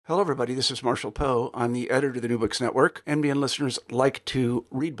Hello, everybody. This is Marshall Poe. I'm the editor of the New Books Network. NBN listeners like to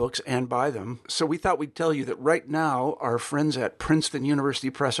read books and buy them. So we thought we'd tell you that right now, our friends at Princeton University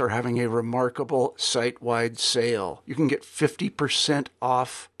Press are having a remarkable site-wide sale. You can get 50%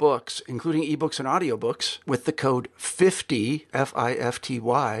 off books, including ebooks and audiobooks, with the code 50,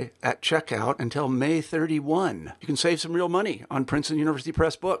 F-I-F-T-Y, at checkout until May 31. You can save some real money on Princeton University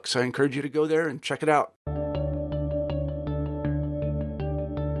Press books. I encourage you to go there and check it out.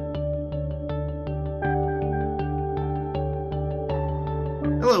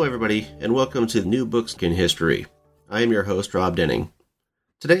 Hello, everybody, and welcome to New Books in History. I am your host, Rob Denning.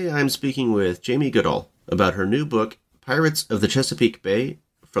 Today, I'm speaking with Jamie Goodall about her new book, Pirates of the Chesapeake Bay,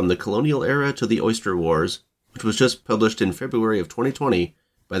 From the Colonial Era to the Oyster Wars, which was just published in February of 2020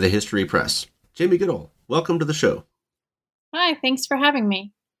 by the History Press. Jamie Goodall, welcome to the show. Hi, thanks for having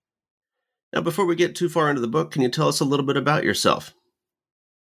me. Now, before we get too far into the book, can you tell us a little bit about yourself?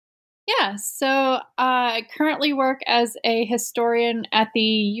 Yeah, so I currently work as a historian at the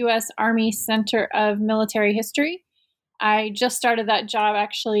U.S. Army Center of Military History. I just started that job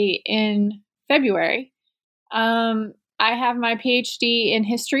actually in February. I have my PhD in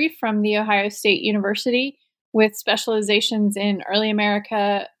history from The Ohio State University with specializations in early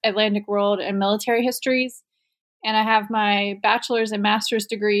America, Atlantic world, and military histories. And I have my bachelor's and master's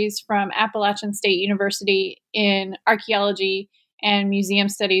degrees from Appalachian State University in archaeology and museum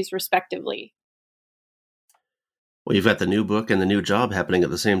studies, respectively. Well, you've got the new book and the new job happening at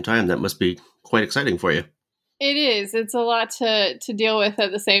the same time. That must be quite exciting for you. It is. It's a lot to deal with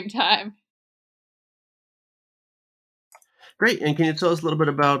at the same time. Great. And can you tell us a little bit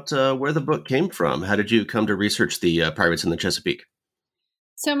about where the book came from? How did you come to research the pirates in the Chesapeake?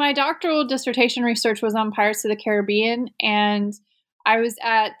 So my doctoral dissertation research was on Pirates of the Caribbean, and I was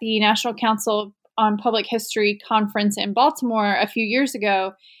at the National Council on Public History conference in Baltimore a few years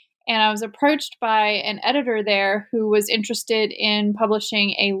ago, and I was approached by an editor there who was interested in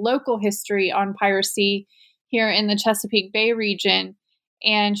publishing a local history on piracy here in the Chesapeake Bay region.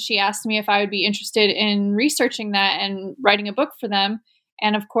 And she asked me if I would be interested in researching that and writing a book for them.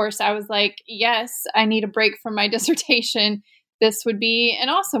 And of course, I was like, yes, I need a break from my dissertation. This would be an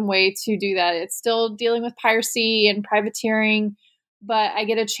awesome way to do that. It's still dealing with piracy and privateering, but I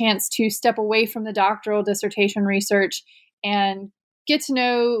get a chance to step away from the doctoral dissertation research and get to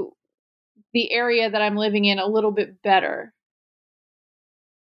know the area that I'm living in a little bit better.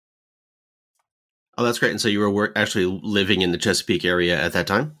 Oh, that's great. And so you were actually living in the Chesapeake area at that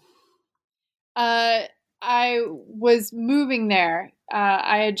time? I was moving there.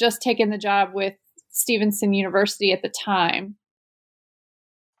 I had just taken the job with Stevenson University at the time.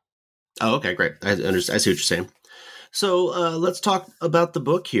 Oh, okay, great. I see what you're saying. So let's talk about the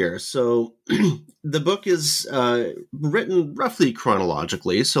book here. So the book is written roughly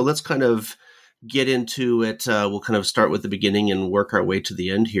chronologically. So let's kind of get into it. We'll kind of start with the beginning and work our way to the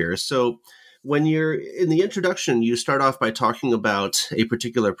end here. So when you're in the introduction, you start off by talking about a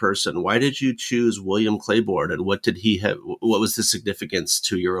particular person. Why did you choose William Claiborne, and what did he have? What was the significance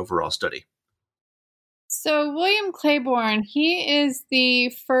to your overall study? So William Claiborne, he is the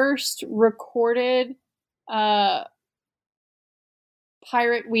first recorded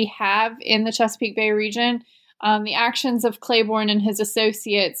pirate we have in the Chesapeake Bay region. The actions of Claiborne and his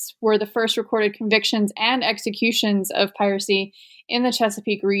associates were the first recorded convictions and executions of piracy in the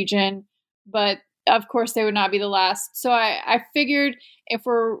Chesapeake region, but of course they would not be the last. So I figured if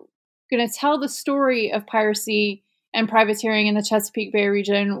we're going to tell the story of piracy and privateering in the Chesapeake Bay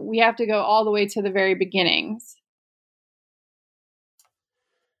region, we have to go all the way to the very beginnings.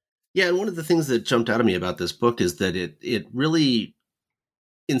 Yeah, and one of the things that jumped out at me about this book is that it really,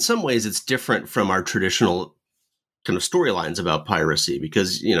 in some ways, it's different from our traditional kind of storylines about piracy,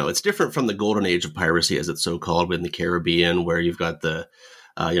 because, you know, it's different from the golden age of piracy, as it's so called, in the Caribbean, where you've got the,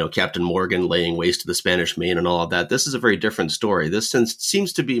 Captain Morgan laying waste to the Spanish Main and all of that. This is a very different story. This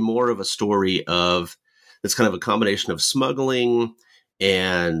seems to be more of a story of, it's kind of a combination of smuggling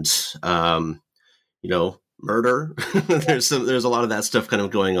and, murder. There's a lot of that stuff kind of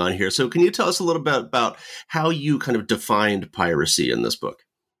going on here. So can you tell us a little bit about how you kind of defined piracy in this book?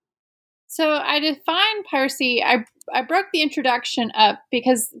 So I defined piracy. I broke the introduction up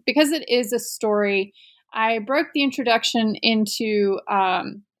because it is a story. I broke the introduction into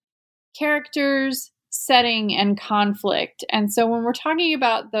characters, setting, and conflict. And so when we're talking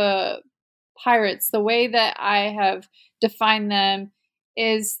about the pirates, the way that I have defined them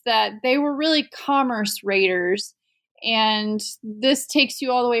is that they were really commerce raiders. And this takes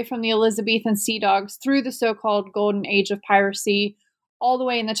you all the way from the Elizabethan Sea Dogs through the so-called Golden Age of piracy, all the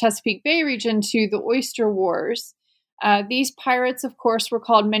way in the Chesapeake Bay region to the Oyster Wars. These pirates, of course, were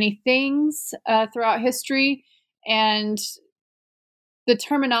called many things throughout history, and the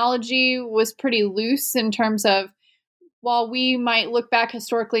terminology was pretty loose in terms of, while we might look back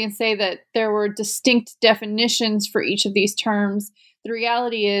historically and say that there were distinct definitions for each of these terms, the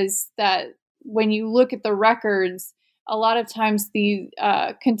reality is that when you look at the records, a lot of times the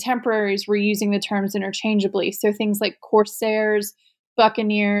contemporaries were using the terms interchangeably. So things like corsairs,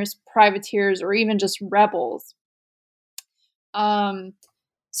 buccaneers, privateers, or even just rebels.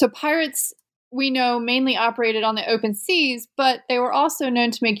 So pirates, we know, mainly operated on the open seas, but they were also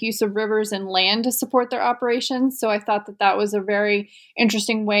known to make use of rivers and land to support their operations. So I thought that that was a very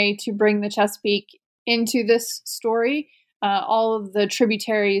interesting way to bring the Chesapeake into this story. All of the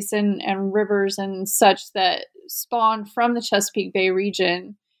tributaries and rivers and such that spawned from the Chesapeake Bay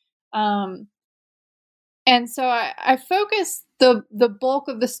region. And so I focused the bulk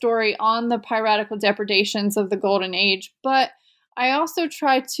of the story on the piratical depredations of the Golden Age, but I also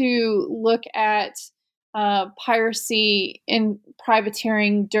try to look at piracy and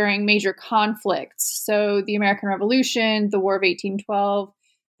privateering during major conflicts. So the American Revolution, the War of 1812,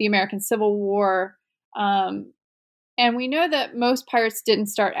 the American Civil War. And we know that most pirates didn't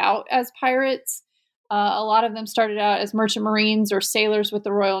start out as pirates. A lot of them started out as merchant marines or sailors with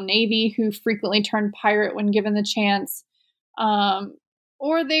the Royal Navy who frequently turned pirate when given the chance.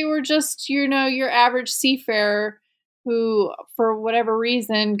 Or they were just, your average seafarer who, for whatever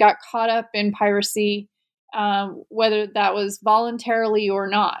reason, got caught up in piracy, whether that was voluntarily or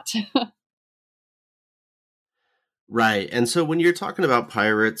not. Right. And so when you're talking about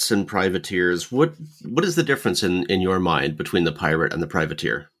pirates and privateers, what is the difference in your mind between the pirate and the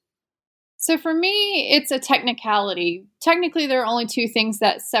privateer? So for me, it's a technicality. Technically, there are only two things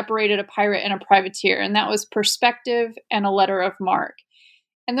that separated a pirate and a privateer, and that was perspective and a letter of marque.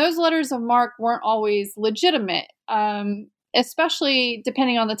 And those letters of marque weren't always legitimate, especially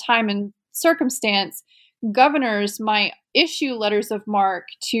depending on the time and circumstance. Governors might issue letters of marque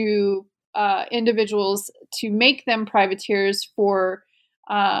to individuals to make them privateers for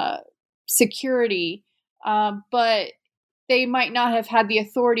security, but they might not have had the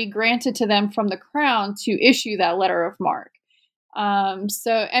authority granted to them from the crown to issue that letter of marque.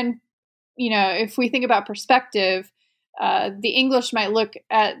 If we think about perspective, the English might look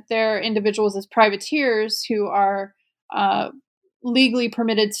at their individuals as privateers who are legally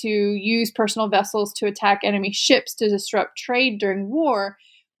permitted to use personal vessels to attack enemy ships to disrupt trade during war.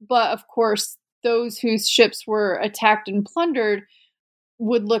 But of course, those whose ships were attacked and plundered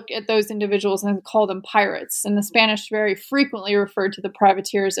would look at those individuals and call them pirates. And the Spanish very frequently referred to the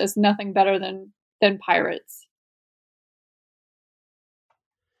privateers as nothing better than pirates.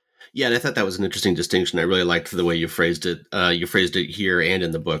 Yeah, and I thought that was an interesting distinction. I really liked the way you phrased it. You phrased it here and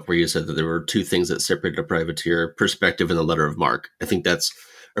in the book, where you said that there were two things that separated a privateer: perspective and the letter of marque. I think that's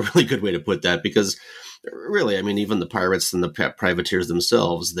a really good way to put that, because really, I mean, even the pirates and the privateers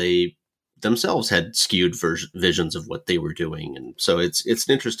themselves, they themselves had skewed visions of what they were doing. And so it's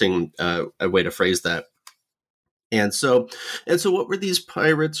an interesting way to phrase that. And so what were these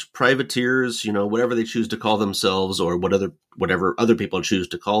pirates, privateers, whatever they choose to call themselves, or whatever other people choose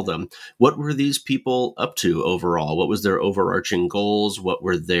to call them, what were these people up to overall? What was their overarching goals? What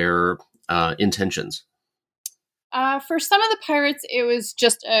were their intentions? For some of the pirates, it was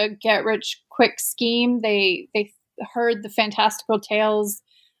just a get-rich-quick scheme. They heard the fantastical tales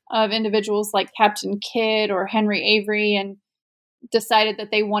of individuals like Captain Kidd or Henry Avery and decided that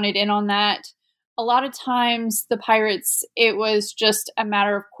they wanted in on that. A lot of times the pirates, it was just a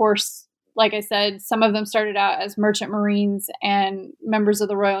matter of course. Like I said, some of them started out as merchant marines and members of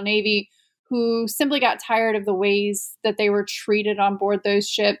the Royal Navy who simply got tired of the ways that they were treated on board those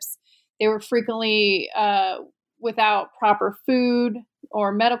ships. They were frequently without proper food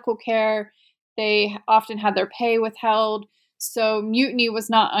or medical care. They often had their pay withheld. So mutiny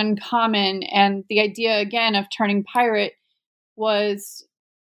was not uncommon. And the idea, again, of turning pirate was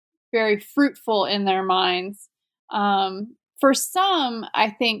very fruitful in their minds. For some,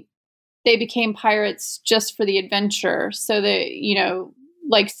 I think they became pirates just for the adventure. So that,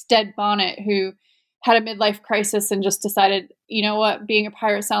 like Stead Bonnet, who had a midlife crisis and just decided, you know what, being a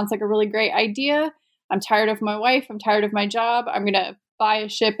pirate sounds like a really great idea. I'm tired of my wife. I'm tired of my job. I'm going to buy a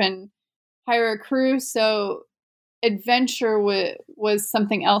ship and hire a crew. So adventure was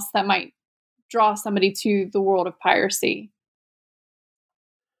something else that might draw somebody to the world of piracy.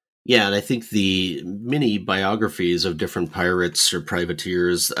 Yeah, and I think the many biographies of different pirates or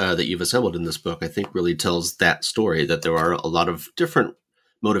privateers that you've assembled in this book, I think really tells that story, that there are a lot of different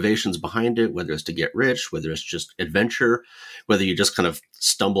motivations behind it, whether it's to get rich, whether it's just adventure, whether you just kind of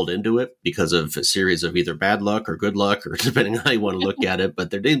stumbled into it because of a series of either bad luck or good luck, or depending on how you want to look at it.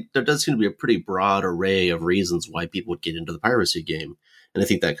 But there does seem to be a pretty broad array of reasons why people would get into the piracy game. And I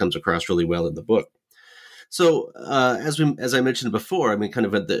think that comes across really well in the book. So, as I mentioned before, I mean, kind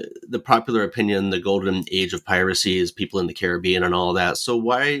of the popular opinion, the golden age of piracy is people in the Caribbean and all that. So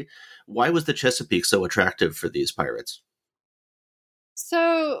why was the Chesapeake so attractive for these pirates?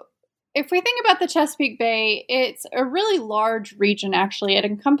 So, if we think about the Chesapeake Bay, it's a really large region, actually. It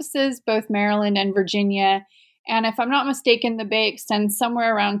encompasses both Maryland and Virginia. And if I'm not mistaken, the bay extends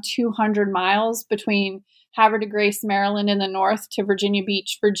somewhere around 200 miles between Havre de Grace, Maryland in the north to Virginia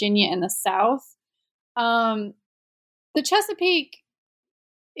Beach, Virginia in the south. The Chesapeake,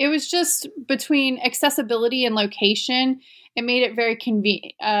 it was just between accessibility and location. It made it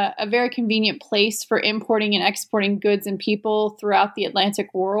a very convenient place for importing and exporting goods and people throughout the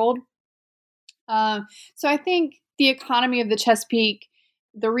Atlantic world. So I think the economy of the Chesapeake,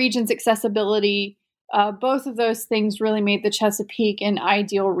 the region's accessibility, both of those things really made the Chesapeake an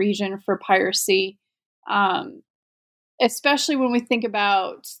ideal region for piracy, especially when we think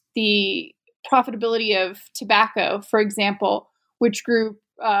about the profitability of tobacco, for example, which grew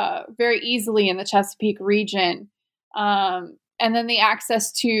very easily in the Chesapeake region. And then the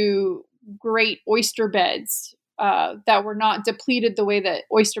access to great oyster beds that were not depleted the way that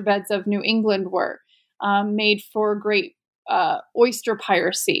oyster beds of New England were, made for great oyster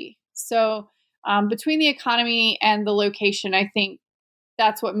piracy. So between the economy and the location, I think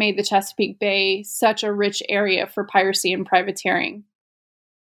that's what made the Chesapeake Bay such a rich area for piracy and privateering.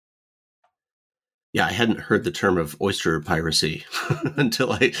 Yeah, I hadn't heard the term of oyster piracy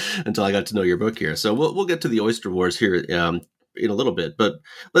until I got to know your book here. So we'll get to the oyster wars here in a little bit, but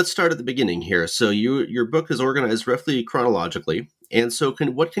let's start at the beginning here. So your book is organized roughly chronologically, and so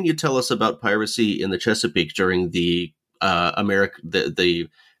what can you tell us about piracy in the Chesapeake during the the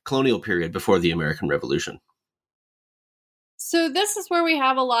colonial period before the American Revolution? So this is where we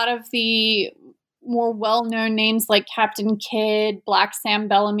have a lot of the more well-known names like Captain Kidd, Black Sam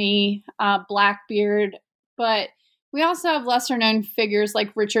Bellamy, Blackbeard, but we also have lesser-known figures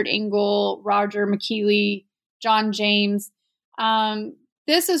like Richard Ingle, Roger McKeely, John James.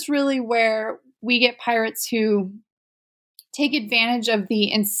 This is really where we get pirates who take advantage of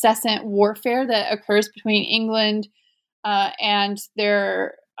the incessant warfare that occurs between England and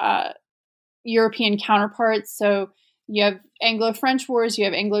their European counterparts. So you have Anglo-French wars, you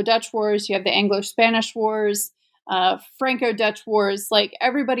have Anglo-Dutch wars, you have the Anglo-Spanish wars, Franco-Dutch wars. Like,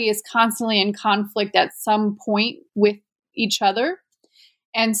 everybody is constantly in conflict at some point with each other.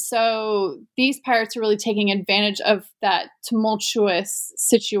 And so these pirates are really taking advantage of that tumultuous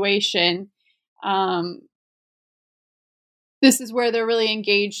situation. This is where they're really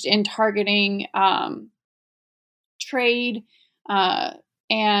engaged in targeting trade,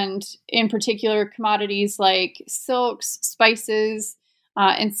 and in particular commodities like silks, spices,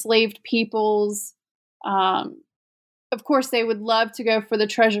 enslaved peoples. Of course, they would love to go for the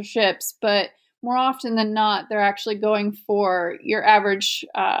treasure ships, but more often than not, they're actually going for your average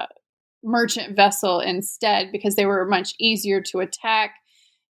merchant vessel instead, because they were much easier to attack.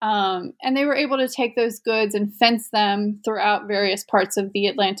 And they were able to take those goods and fence them throughout various parts of the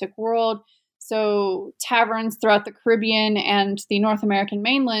Atlantic world. So taverns throughout the Caribbean and the North American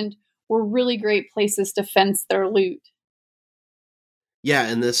mainland were really great places to fence their loot. Yeah,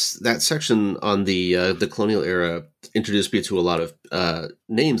 and that section on the colonial era introduced me to a lot of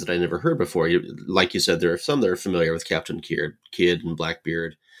names that I never heard before. Like you said, there are some that are familiar with Captain Kidd and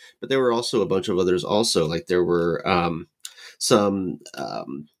Blackbeard, but there were also a bunch of others also. Like there were some.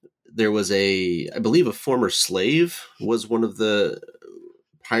 There was I believe a former slave was one of the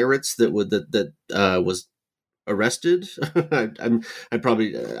pirates that was arrested.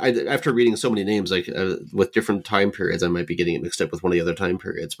 After reading so many names, like with different time periods, I might be getting it mixed up with one of the other time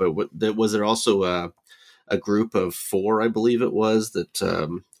periods. But was there also a group of 4, I believe it was, that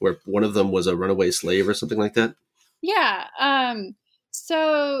where one of them was a runaway slave or something like that? Yeah.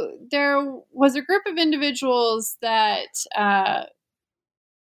 So there was a group of individuals that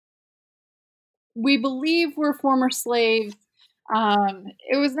we believe were former slaves.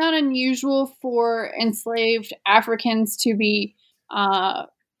 It was not unusual for enslaved Africans to be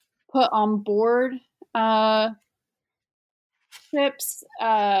put on board ships.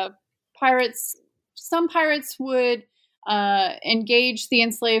 Some pirates would engage the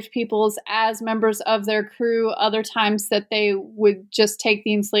enslaved peoples as members of their crew. Other times that they would just take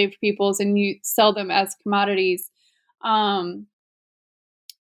the enslaved peoples and sell them as commodities.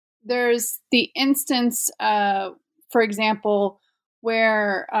 There's the instance, for example,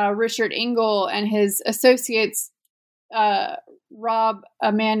 where Richard Engel and his associates rob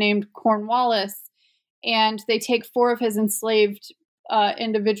a man named Cornwallis, and they take 4 of his enslaved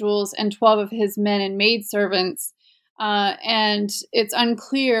individuals and 12 of his men and maidservants. And it's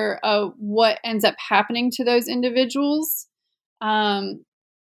unclear what ends up happening to those individuals. Then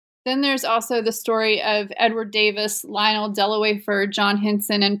there's also the story of Edward Davis, Lionel Delawafer, John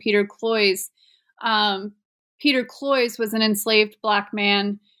Henson, and Peter Cloyes. Peter Cloyes was an enslaved Black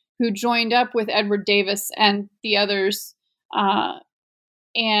man who joined up with Edward Davis and the others,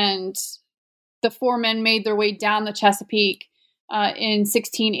 and the 4 men made their way down the Chesapeake in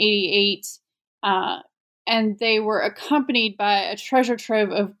 1688, and they were accompanied by a treasure trove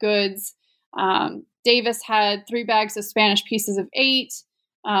of goods. Davis had 3 bags of Spanish pieces of 8,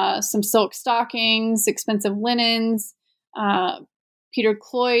 some silk stockings, expensive linens. Peter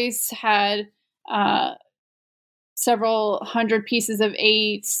Cloyes had several hundred pieces of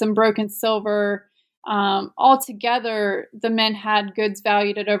 8, some broken silver. Altogether, the men had goods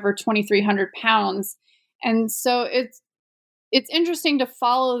valued at over 2,300 pounds. And so it's interesting to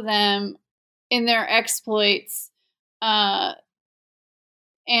follow them in their exploits, and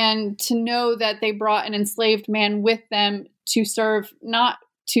to know that they brought an enslaved man with them to serve, not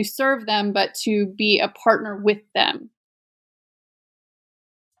to serve them, but to be a partner with them.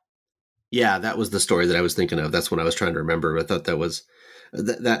 Yeah, that was the story that I was thinking of. That's what I was trying to remember. I thought that was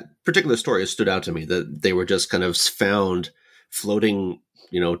that particular story stood out to me, that they were just kind of found floating,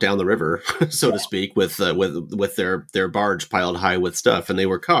 down the river, so to speak, with their barge piled high with stuff, and they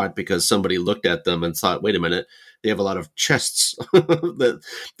were caught because somebody looked at them and thought, "Wait a minute, they have a lot of chests.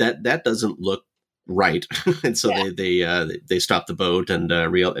 that doesn't look right." And so they stopped the boat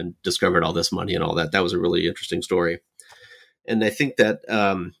and discovered all this money and all that. That was a really interesting story. And I think that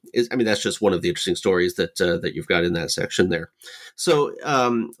that's just one of the interesting stories that you've got in that section there. So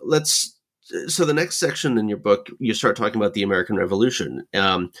so the next section in your book, you start talking about the American Revolution.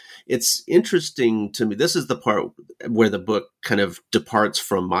 It's interesting to me. This is the part where the book kind of departs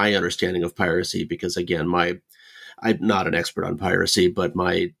from my understanding of piracy, because again, I'm not an expert on piracy, but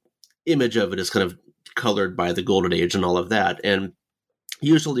my image of it is kind of colored by the Golden Age and all of that. And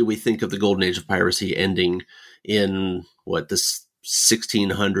usually we think of the Golden Age of piracy ending in the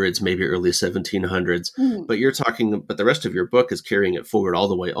 1600s, maybe early 1700s. Mm-hmm. But the rest of your book is carrying it forward all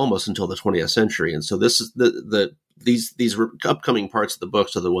the way almost until the 20th century. And so this is these upcoming parts of the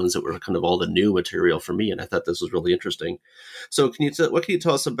books are the ones that were kind of all the new material for me. And I thought this was really interesting. So what can you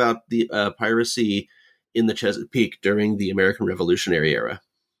tell us about the piracy in the Chesapeake during the American Revolutionary era?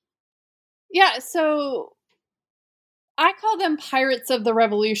 Yeah, so I call them pirates of the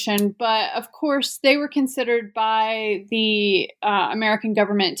Revolution, but of course they were considered by the American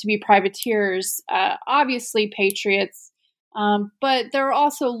government to be privateers, obviously patriots, but there were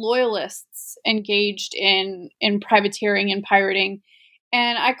also loyalists engaged in privateering and pirating.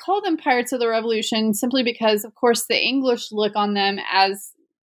 And I call them pirates of the Revolution simply because, of course, the English look on them as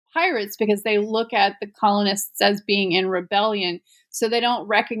pirates because they look at the colonists as being in rebellion. So they don't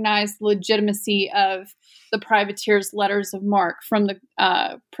recognize the legitimacy of the privateers' letters of marque from the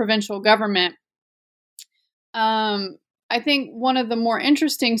provincial government. I think one of the more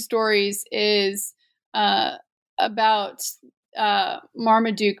interesting stories is about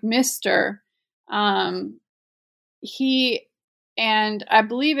Marmaduke Mister. He, and I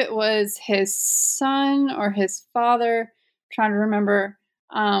believe it was his son or his father, I'm trying to remember,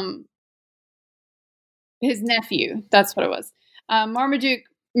 his nephew, that's what it was. Marmaduke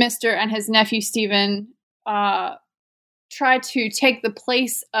Mister and his nephew Stephen tried to take the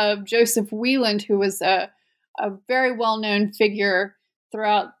place of Joseph Wieland, who was a very well-known figure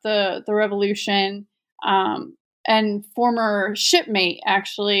throughout the Revolution, and former shipmate,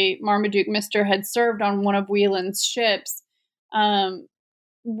 actually. Marmaduke Mister had served on one of Wieland's ships.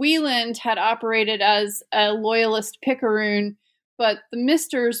 Wieland had operated as a loyalist picaroon, but the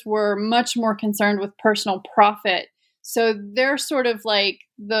Misters were much more concerned with personal profit. So they're sort of like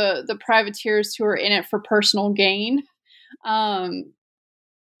the privateers who are in it for personal gain.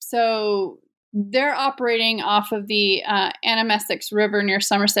 So they're operating off of the Anamessex River near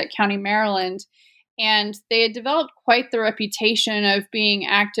Somerset County, Maryland. And they had developed quite the reputation of being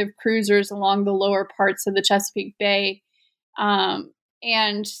active cruisers along the lower parts of the Chesapeake Bay.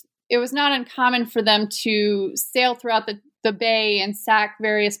 And it was not uncommon for them to sail throughout the bay and sack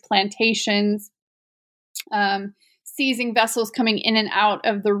various plantations, seizing vessels coming in and out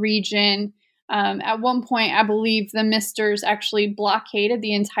of the region. At one point, I believe the Misters actually blockaded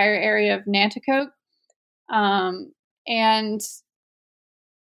the entire area of Nanticoke.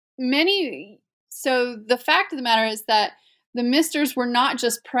 So the fact of the matter is that the Misters were not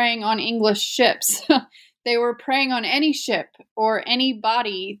just preying on English ships. They were preying on any ship or any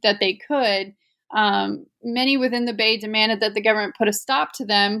body that they could. Many within the Bay demanded that the government put a stop to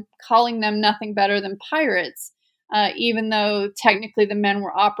them, calling them nothing better than pirates, even though technically the men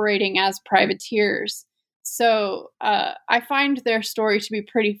were operating as privateers. So I find their story to be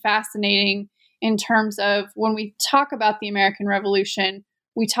pretty fascinating in terms of when we talk about the American Revolution,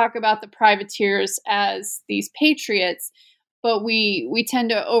 we talk about the privateers as these patriots, but we tend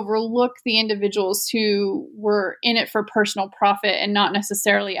to overlook the individuals who were in it for personal profit and not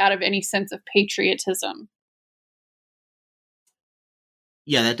necessarily out of any sense of patriotism.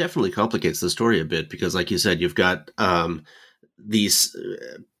 Yeah, that definitely complicates the story a bit because, like you said, you've got these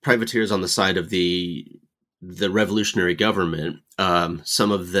privateers on the side of the revolutionary government.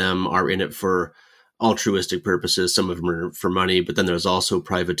 Some of them are in it for altruistic purposes. Some of them are for money, but then there's also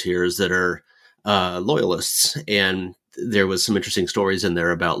privateers that are loyalists. And there was some interesting stories in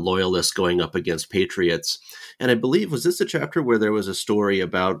there about loyalists going up against patriots. And I believe, was this a chapter where there was a story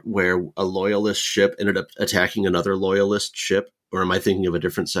about where a loyalist ship ended up attacking another loyalist ship? Or am I thinking of a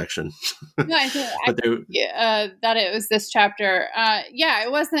different section? No, I think that it was this chapter. Yeah,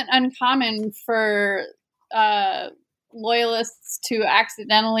 it wasn't uncommon for loyalists to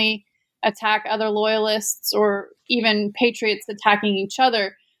accidentally attack other loyalists or even patriots attacking each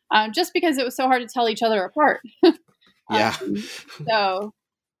other just because it was so hard to tell each other apart. Yeah.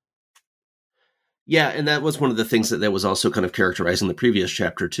 Yeah, and that was one of the things that was also kind of characterizing the previous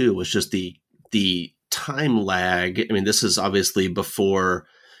chapter too, was just the time lag. I mean, this is obviously before,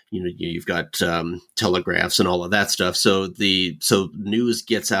 you've got telegraphs and all of that stuff. So news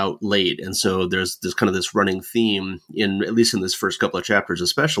gets out late, and so there's kind of this running theme at least in this first couple of chapters,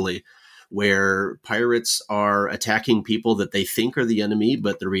 especially, where pirates are attacking people that they think are the enemy,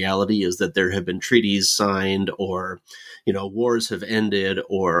 but the reality is that there have been treaties signed, or wars have ended,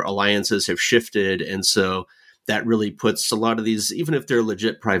 or alliances have shifted, and so that really puts a lot of these, even if they're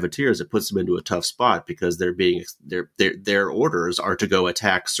legit privateers, it puts them into a tough spot because their orders are to go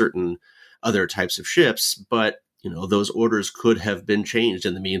attack certain other types of ships, but those orders could have been changed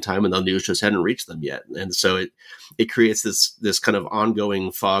in the meantime, and the news just hadn't reached them yet. And so it creates this kind of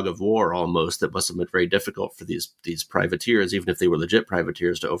ongoing fog of war almost that must have been very difficult for these privateers, even if they were legit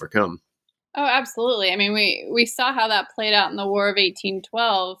privateers, to overcome. Oh, absolutely. I mean, we saw how that played out in the War of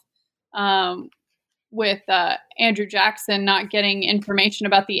 1812 with Andrew Jackson not getting information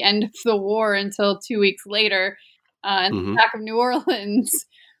about the end of the war until 2 weeks later. And the attack of New Orleans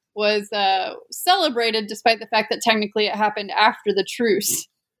was celebrated despite the fact that technically it happened after the truce.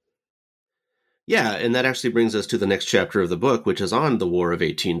 Yeah, and that actually brings us to the next chapter of the book, which is on the War of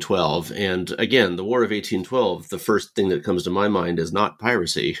 1812. And again, the War of 1812, the first thing that comes to my mind is not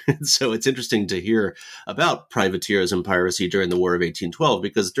piracy. So it's interesting to hear about privateers and piracy during the War of 1812,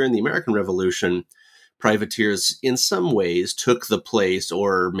 because during the American Revolution, privateers in some ways took the place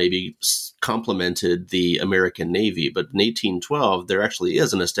or maybe complemented the American Navy. But in 1812, there actually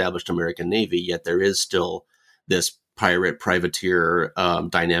is an established American Navy, yet there is still this privateer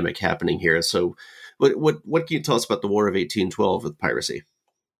dynamic happening here. So what can you tell us about the War of 1812 with piracy?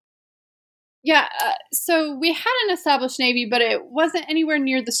 Yeah, so we had an established Navy, but it wasn't anywhere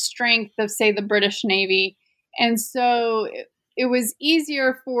near the strength of, say, the British Navy. And so it was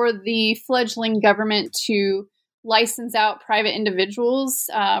easier for the fledgling government to license out private individuals,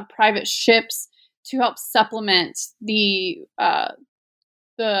 private ships, to help supplement the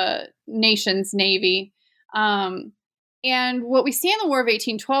nation's navy. And what we see in the War of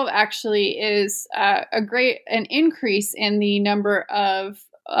 1812 actually is an increase in the number of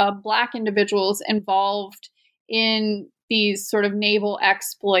Black individuals involved in these sort of naval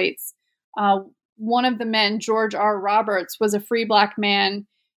exploits. One of the men, George R. Roberts, was a free Black man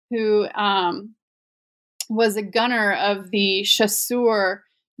who was a gunner of the Chasseurs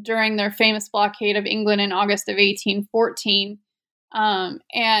during their famous blockade of England in August of 1814.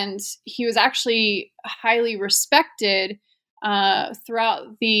 And he was actually highly respected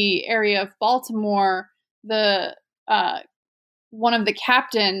throughout the area of Baltimore. One of the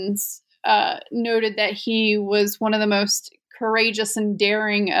captains noted that he was one of the most courageous and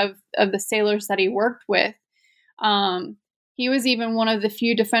daring of the sailors that he worked with. He was even one of the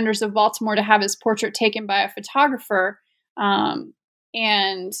few defenders of Baltimore to have his portrait taken by a photographer,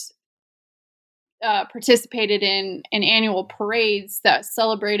 and participated in annual parades that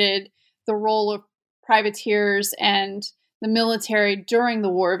celebrated the role of privateers and the military during the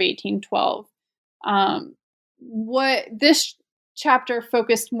War of 1812. What this chapter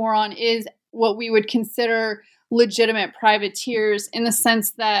focused more on is what we would consider legitimate privateers, in the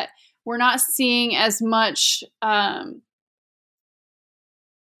sense that we're not seeing as much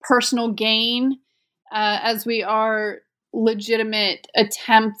personal gain as we are legitimate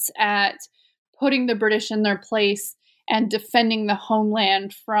attempts at putting the British in their place and defending the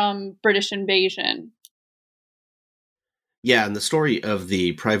homeland from British invasion. Yeah, and the story of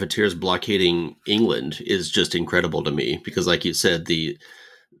the privateers blockading England is just incredible to me because, like you said, the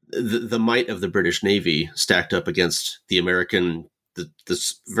might of the British Navy stacked up against the American,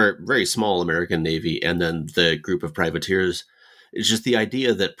 this very, very small American Navy, and then the group of privateers. It's just the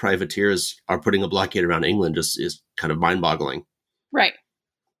idea that privateers are putting a blockade around England just is kind of mind-boggling. Right.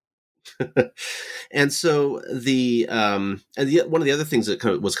 And so one of the other things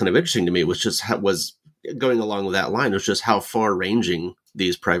that was kind of interesting to me was just was going along with that line was just how far-ranging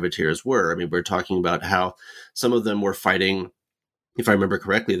these privateers were. I mean, we're talking about how some of them were fighting. If I remember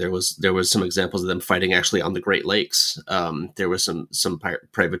correctly, there was some examples of them fighting actually on the Great Lakes. There was some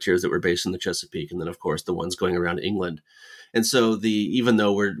privateers that were based in the Chesapeake, and then of course the ones going around England. And so even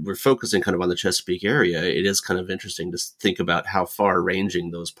though we're focusing kind of on the Chesapeake area, it is kind of interesting to think about how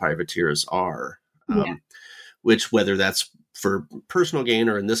far-ranging those privateers are. Yeah. Which, whether that's for personal gain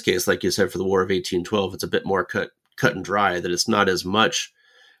or in this case, like you said, for the War of 1812, it's a bit more cut and dry, that it's not as much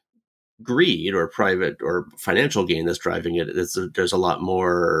greed or private or financial gain that's driving it. There's a lot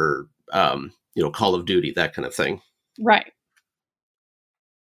more, Call of Duty, that kind of thing. Right.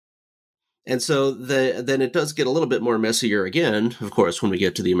 And so then it does get a little bit more messier again, of course, when we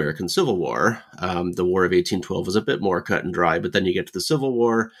get to the American Civil War. The War of 1812 is a bit more cut and dry, but then you get to the Civil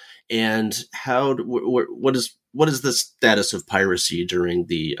War, and what is the status of piracy during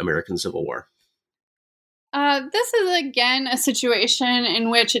the American Civil War? This is, again, a situation in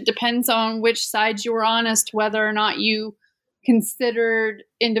which it depends on which side you were on as to whether or not you considered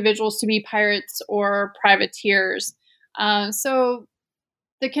individuals to be pirates or privateers. So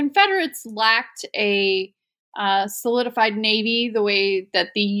the Confederates lacked a solidified navy the way that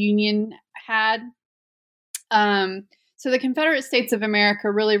the Union had. So the Confederate States of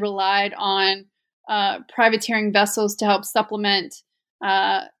America really relied on privateering vessels to help supplement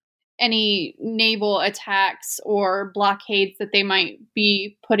any naval attacks or blockades that they might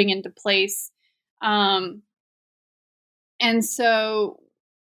be putting into place. And so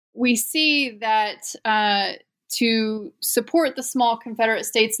we see that to support the small Confederate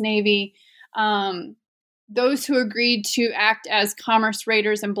States Navy, those who agreed to act as commerce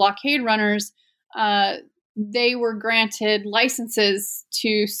raiders and blockade runners, they were granted licenses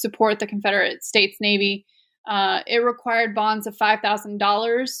to support the Confederate States Navy. It required bonds of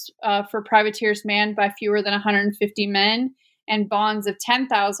 $5,000 for privateers manned by fewer than 150 men, and bonds of $10,000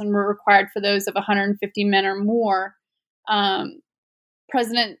 were required for those of 150 men or more.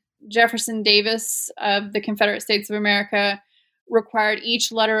 President Jefferson Davis of the Confederate States of America required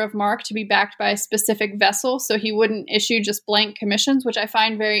each letter of marque to be backed by a specific vessel, so he wouldn't issue just blank commissions, which I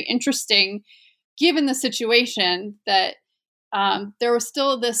find very interesting given the situation that there was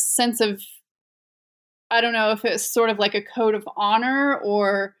still this sense of, I don't know if it's sort of like a code of honor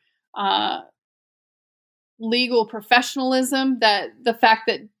or legal professionalism, that the fact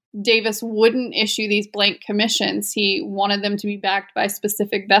that Davis wouldn't issue these blank commissions, he wanted them to be backed by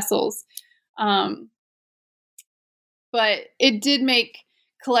specific vessels. But it did make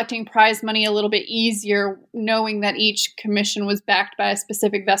collecting prize money a little bit easier, knowing that each commission was backed by a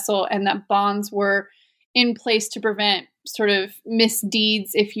specific vessel and that bonds were in place to prevent sort of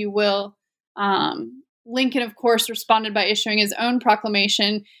misdeeds, if you will. Lincoln, of course, responded by issuing his own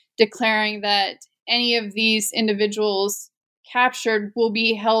proclamation declaring that any of these individuals captured will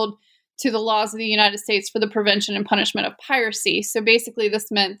be held to the laws of the United States for the prevention and punishment of piracy. So basically, this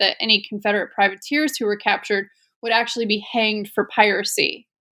meant that any Confederate privateers who were captured would actually be hanged for piracy.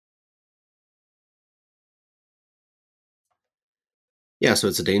 Yeah, so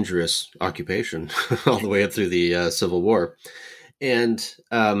it's a dangerous occupation all the way up through the Civil War. And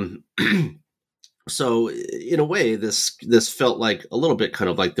so in a way, this felt like a little bit kind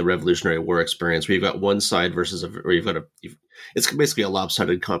of like the Revolutionary War experience, where you've got one side versus where you've got it's basically a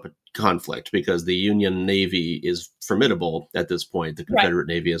lopsided conflict, because the Union Navy is formidable at this point. The Confederate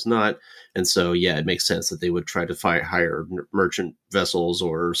Navy is not. And so, yeah, it makes sense that they would try to hire merchant vessels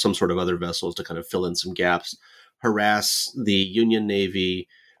or some sort of other vessels to kind of fill in some gaps, harass the Union Navy,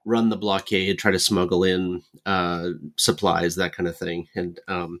 run the blockade, try to smuggle in supplies, that kind of thing. And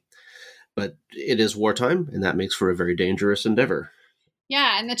but it is wartime, and that makes for a very dangerous endeavor.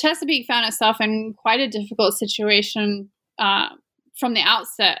 Yeah, and the Chesapeake found itself in quite a difficult situation from the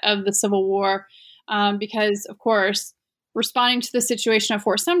outset of the Civil War, because, of course, responding to the situation of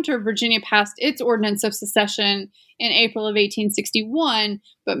Fort Sumter, Virginia passed its ordinance of secession in April of 1861,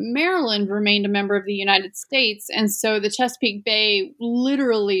 but Maryland remained a member of the United States, and so the Chesapeake Bay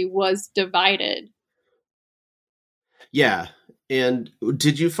literally was divided. Yeah. And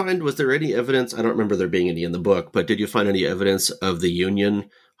did you find, was there any evidence, I don't remember there being any in the book, but did you find any evidence of the Union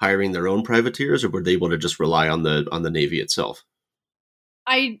hiring their own privateers, or were they able to just rely on the Navy itself?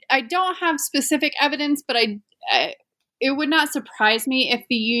 I don't have specific evidence, but it would not surprise me if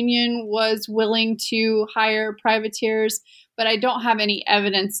the Union was willing to hire privateers, but I don't have any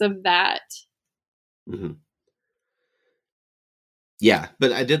evidence of that. Mm-hmm. Yeah,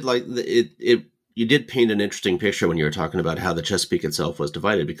 but I did like it. You did paint an interesting picture when you were talking about how the Chesapeake itself was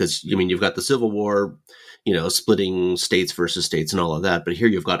divided, because I mean, you've got the Civil War, splitting states versus states and all of that. But here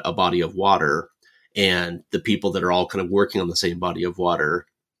you've got a body of water and the people that are all kind of working on the same body of water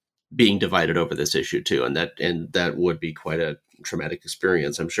being divided over this issue too. And that would be quite a traumatic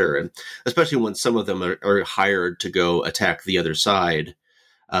experience, I'm sure. And especially when some of them are hired to go attack the other side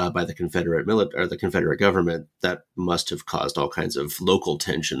by the Confederate military or the Confederate government, that must have caused all kinds of local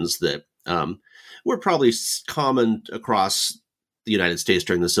tensions that were probably common across the United States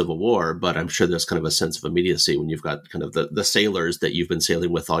during the Civil War. But I'm sure there's kind of a sense of immediacy when you've got kind of the sailors that you've been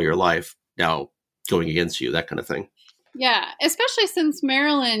sailing with all your life now going against you, that kind of thing. Yeah, especially since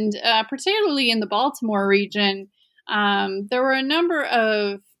Maryland, particularly in the Baltimore region, there were a number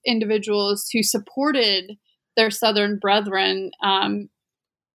of individuals who supported their Southern brethren,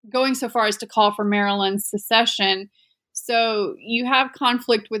 going so far as to call for Maryland's secession. So you have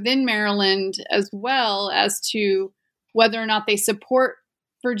conflict within Maryland as well as to whether or not they support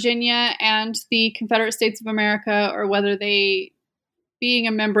Virginia and the Confederate States of America, or whether they, being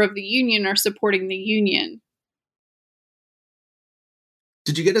a member of the Union, are supporting the Union.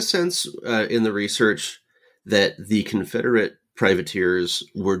 Did you get a sense in the research that the Confederate privateers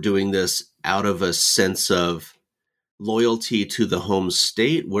were doing this out of a sense of loyalty to the home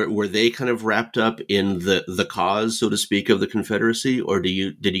state? Were they kind of wrapped up in the cause, so to speak, of the Confederacy, or did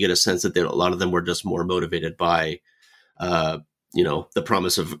you get a sense that a lot of them were just more motivated by, the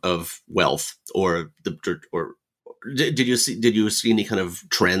promise of wealth, or did you see any kind of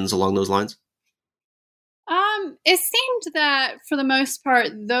trends along those lines? It seemed that for the most part,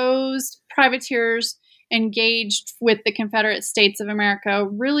 those privateers engaged with the Confederate States of America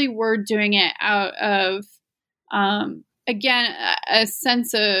really were doing it out of, again, a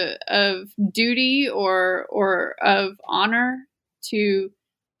sense of duty or of honor to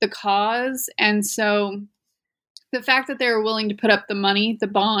the cause. And so the fact that they were willing to put up the money, the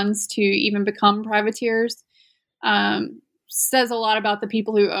bonds, to even become privateers says a lot about the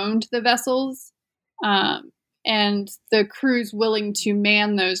people who owned the vessels. And the crews willing to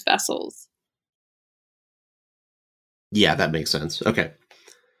man those vessels. Yeah, that makes sense. Okay.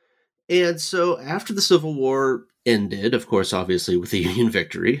 And so after the Civil War ended, of course, obviously with the Union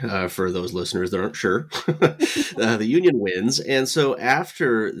victory, for those listeners that aren't sure, the Union wins. And so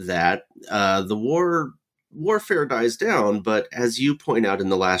after that, the warfare dies down. But as you point out in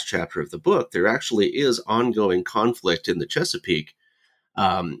the last chapter of the book, there actually is ongoing conflict in the Chesapeake,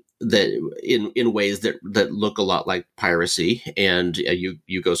 that in ways that look a lot like piracy, and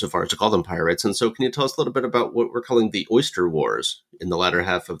you go so far as to call them pirates. And so can you tell us a little bit about what we're calling the Oyster Wars in the latter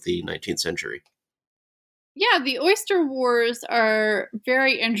half of the 19th century? Yeah, the Oyster Wars are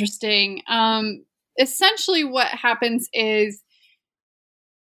very interesting. Essentially what happens is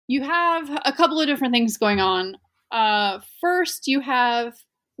you have a couple of different things going on. First, you have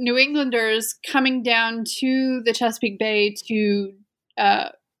New Englanders coming down to the Chesapeake Bay to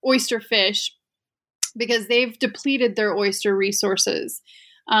oyster fish because they've depleted their oyster resources.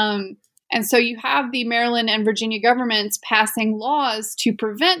 And so you have the Maryland and Virginia governments passing laws to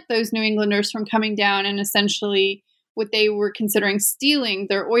prevent those New Englanders from coming down and essentially what they were considering stealing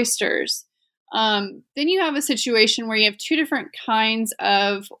their oysters. Then you have a situation where you have two different kinds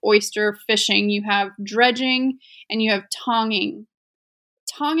of oyster fishing. You have dredging and you have tonging.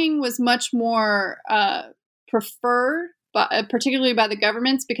 Tonging was much more preferred, particularly by the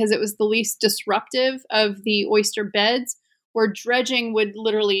governments, because it was the least disruptive of the oyster beds, where dredging would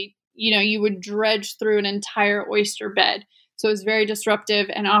literally, you would dredge through an entire oyster bed. So it was very disruptive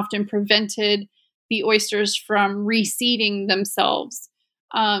and often prevented the oysters from reseeding themselves.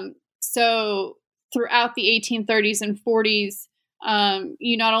 So throughout the 1830s and 40s,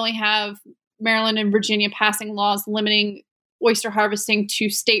 you not only have Maryland and Virginia passing laws limiting oyster harvesting to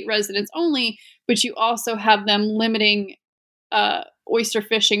state residents only, but you also have them limiting oyster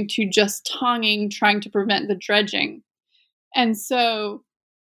fishing to just tonging, trying to prevent the dredging. And so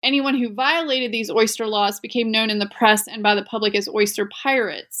anyone who violated these oyster laws became known in the press and by the public as oyster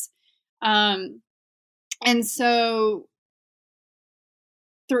pirates. And so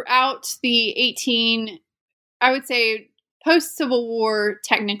throughout the I would say post-Civil War,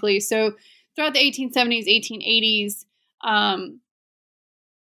 technically, so throughout the 1870s, 1880s,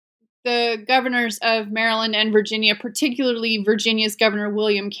 the governors of Maryland and Virginia, particularly Virginia's Governor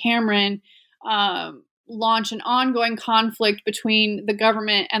William Cameron, launch an ongoing conflict between the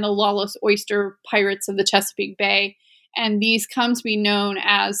government and the lawless oyster pirates of the Chesapeake Bay. And these come to be known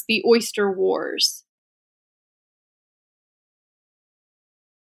as the Oyster Wars.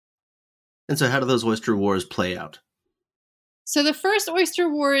 And so how do those oyster wars play out? So the first oyster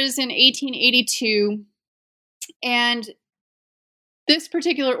war is in 1882, and this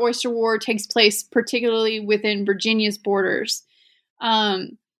particular oyster war takes place particularly within Virginia's borders.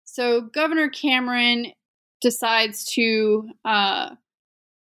 So Governor Cameron decides to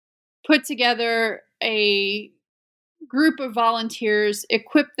put together a group of volunteers,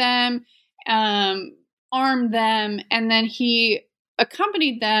 equip them, arm them, and then he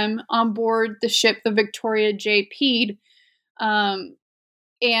accompanied them on board the ship, the Victoria J. Peed.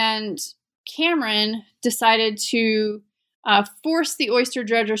 And Cameron decided to force the oyster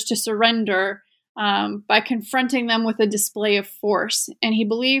dredgers to surrender by confronting them with a display of force. And he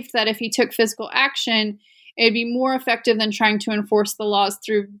believed that if he took physical action, it'd be more effective than trying to enforce the laws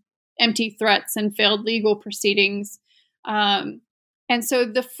through empty threats and failed legal proceedings. And so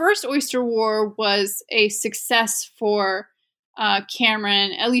the first oyster war was a success for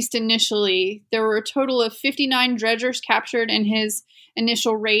Cameron, at least initially. There were a total of 59 dredgers captured in his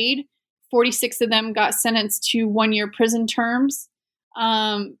initial raid. 46 of them got sentenced to 1-year prison terms.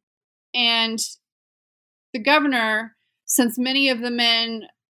 And the governor, since many of the men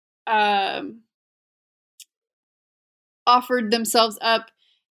offered themselves up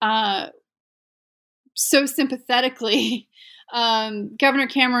so sympathetically, Governor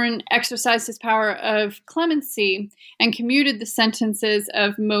Cameron exercised his power of clemency and commuted the sentences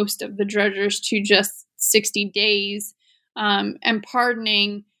of most of the dredgers to just 60 days, and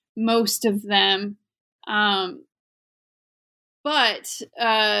pardoning most of them. But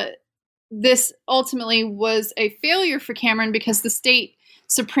this ultimately was a failure for Cameron because the state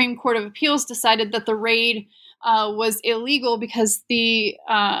Supreme Court of Appeals decided that the raid was illegal because the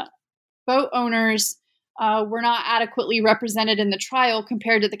boat owners were not adequately represented in the trial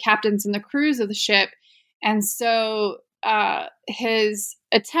compared to the captains and the crews of the ship. And so his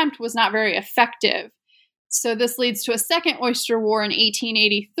attempt was not very effective. So this leads to a second oyster war in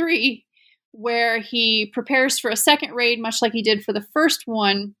 1883, where he prepares for a second raid, much like he did for the first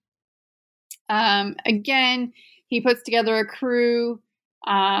one. Again, he puts together a crew,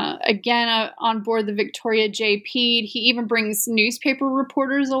 on board the Victoria J. Peed. He even brings newspaper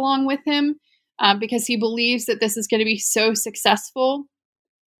reporters along with him because he believes that this is going to be so successful.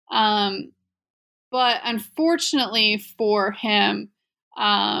 But unfortunately for him,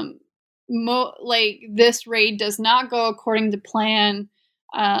 this raid does not go according to plan.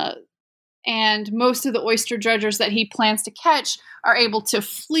 And most of the oyster dredgers that he plans to catch are able to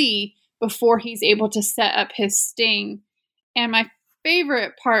flee before he's able to set up his sting. And my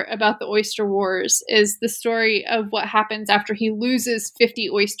favorite part about the Oyster Wars is the story of what happens after he loses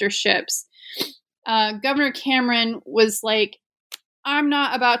 50 oyster ships. Governor Cameron was like, I'm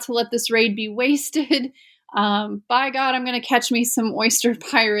not about to let this raid be wasted. By God, I'm going to catch me some oyster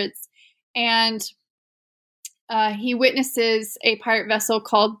pirates. And he witnesses a pirate vessel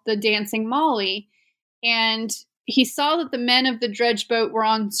called the Dancing Molly. And he saw that the men of the dredge boat were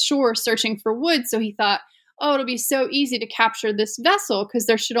on shore searching for wood. So he thought, oh, it'll be so easy to capture this vessel because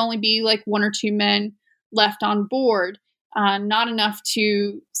there should only be like 1 or 2 men left on board, not enough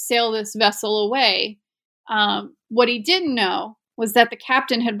to sail this vessel away. What he didn't know was that the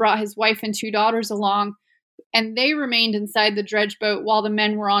captain had brought his wife and 2 daughters along, and they remained inside the dredge boat while the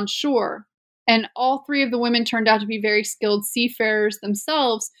men were on shore. And all 3 of the women turned out to be very skilled seafarers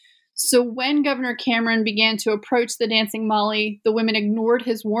themselves. So when Governor Cameron began to approach the Dancing Molly, the women ignored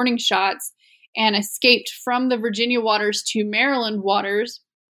his warning shots and escaped from the Virginia waters to Maryland waters.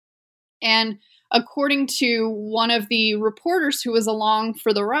 And according to one of the reporters who was along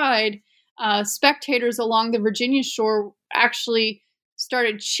for the ride, spectators along the Virginia shore actually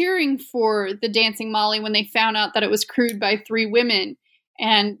started cheering for the Dancing Molly when they found out that it was crewed by 3 women.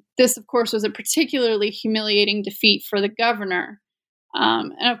 And this, of course, was a particularly humiliating defeat for the governor.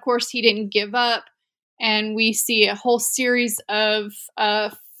 And of course, he didn't give up. And we see a whole series of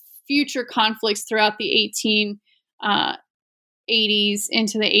future conflicts throughout the 1880s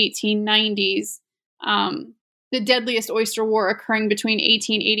into the 1890s. the deadliest oyster war occurring between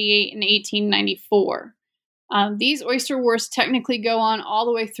 1888 and 1894. These oyster wars technically go on all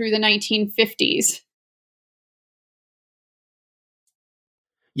the way through the 1950s.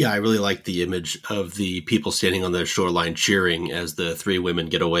 Yeah, I really like the image of the people standing on the shoreline cheering as the three women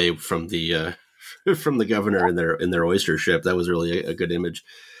get away from the from the governor in their oyster ship. That was really a good image.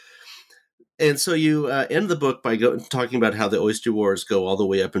 And so you end the book by talking about how the oyster wars go all the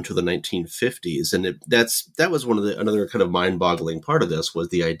way up into the 1950s, and that was another kind of mind-boggling part of this was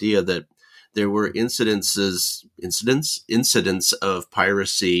the idea that there were incidents of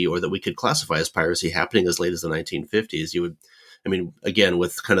piracy, or that we could classify as piracy, happening as late as the 1950s. Again,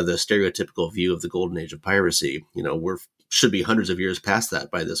 with kind of the stereotypical view of the golden age of piracy, should be hundreds of years past that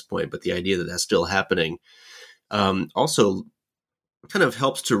by this point. But the idea that that's still happening also kind of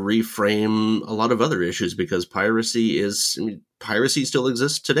helps to reframe a lot of other issues, because piracy still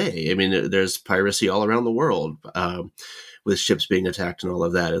exists today. There's piracy all around the world, with ships being attacked and all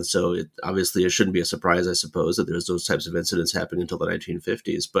of that. And so it shouldn't be a surprise, I suppose, that there's those types of incidents happening until the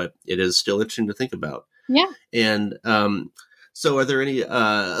 1950s, but it is still interesting to think about. Yeah. And so are there any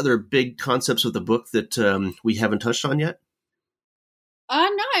other big concepts of the book that we haven't touched on yet?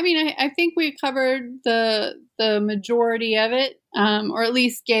 No, I think we covered the majority of it, or at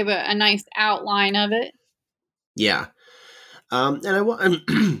least gave a nice outline of it. Yeah.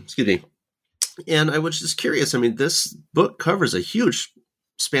 Excuse me. And I was just curious. This book covers a huge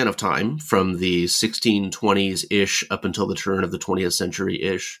span of time from the 1620s-ish up until the turn of the 20th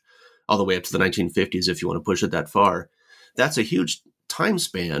century-ish, all the way up to the 1950s, if you want to push it that far. That's a huge time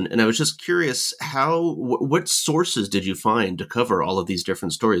span. And I was just curious, what sources did you find to cover all of these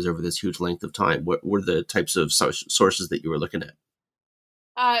different stories over this huge length of time? What were the types of sources that you were looking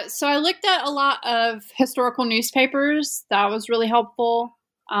at? So I looked at a lot of historical newspapers. That was really helpful.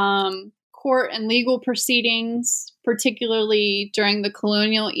 Court and legal proceedings, particularly during the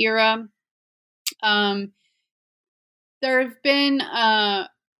colonial era. There have been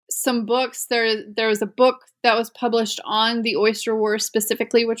some books. There was a book that was published on the Oyster Wars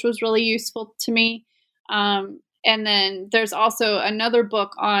specifically, which was really useful to me. And then there's also another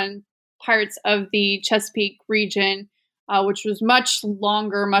book on pirates of the Chesapeake region, which was much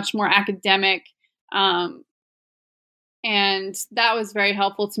longer, much more academic. And that was very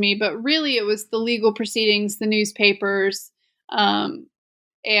helpful to me. But really, it was the legal proceedings, the newspapers, and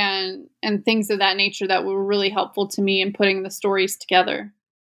things of that nature that were really helpful to me in putting the stories together.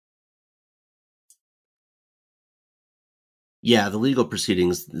 Yeah, the legal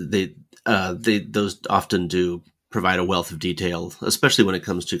proceedings, those often do provide a wealth of detail, especially when it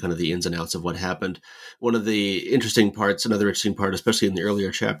comes to kind of the ins and outs of what happened. One of the another interesting part, especially in the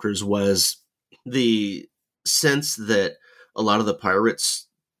earlier chapters, was the sense that a lot of the pirates,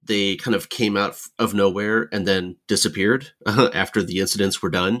 they kind of came out of nowhere and then disappeared after the incidents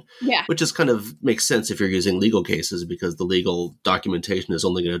were done. Yeah. Which just kind of makes sense if you're using legal cases, because the legal documentation is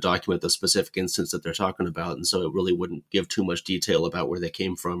only going to document the specific instance that they're talking about. And so it really wouldn't give too much detail about where they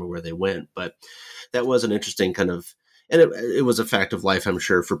came from or where they went. But that was an interesting kind of, and it was a fact of life, I'm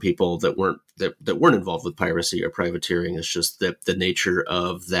sure, for people that weren't involved with piracy or privateering. It's just that the nature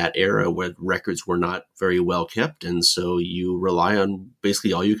of that era where records were not very well kept. And so you rely on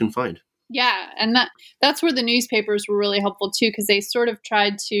basically all you can find. Yeah. And that's where the newspapers were really helpful too, because they sort of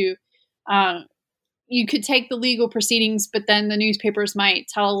tried to, you could take the legal proceedings, but then the newspapers might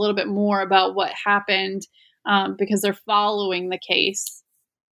tell a little bit more about what happened, because they're following the case.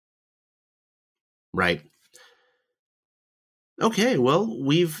 Right. Okay, well,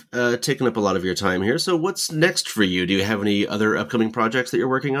 we've taken up a lot of your time here. So what's next for you? Do you have any other upcoming projects that you're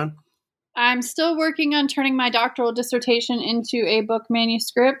working on? I'm still working on turning my doctoral dissertation into a book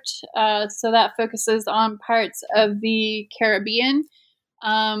manuscript. So that focuses on Pirates of the Caribbean.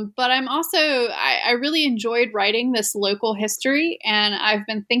 But I'm also, I really enjoyed writing this local history, and I've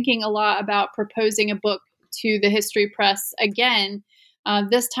been thinking a lot about proposing a book to the History Press again,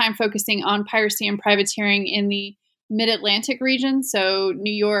 this time focusing on piracy and privateering in the Mid-Atlantic region, so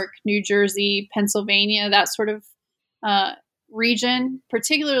New York, New Jersey, Pennsylvania, that sort of region,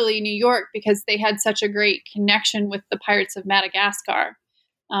 particularly New York, because they had such a great connection with the pirates of Madagascar.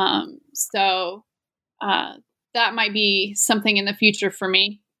 So that might be something in the future for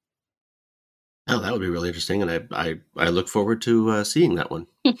me. Oh, that would be really interesting, and I look forward to seeing that one.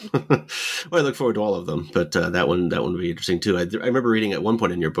 Well, I look forward to all of them, but that one would be interesting too. I remember reading at one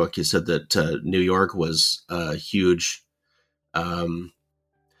point in your book, you said that New York was a huge, not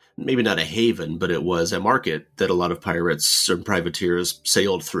maybe not a haven, but it was a market that a lot of pirates and privateers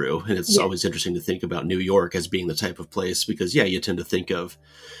sailed through. And it's always interesting to think about New York as being the type of place because, you tend to think of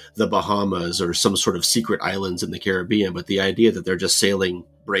the Bahamas or some sort of secret islands in the Caribbean. But the idea that they're just sailing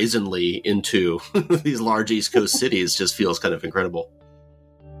brazenly into these large East Coast cities just feels kind of incredible.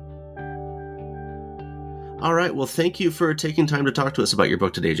 All right. Well, thank you for taking time to talk to us about your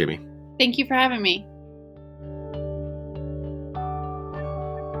book today, Jamie. Thank you for having me.